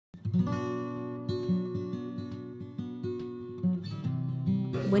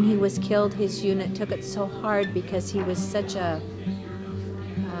when he was killed, his unit took it so hard because he was such a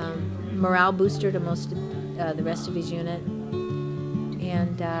morale booster to most of the rest of his unit.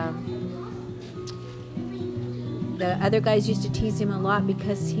 And the other guys used to tease him a lot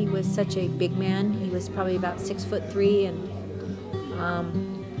because he was such a big man. He was probably about 6'3" and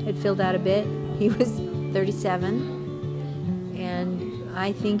had filled out a bit. He was 37, and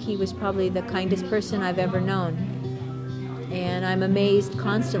I think he was probably the kindest person I've ever known. And I'm amazed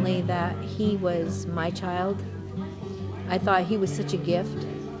constantly that he was my child. I thought he was such a gift.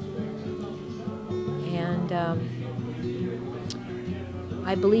 And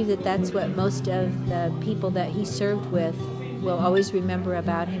I believe that that's what most of the people that he served with will always remember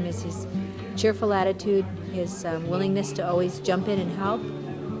about him, is his cheerful attitude, his willingness to always jump in and help,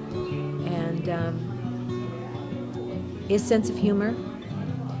 and his sense of humor,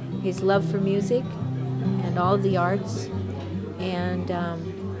 his love for music and all of the arts, and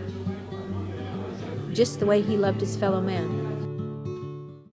just the way he loved his fellow man.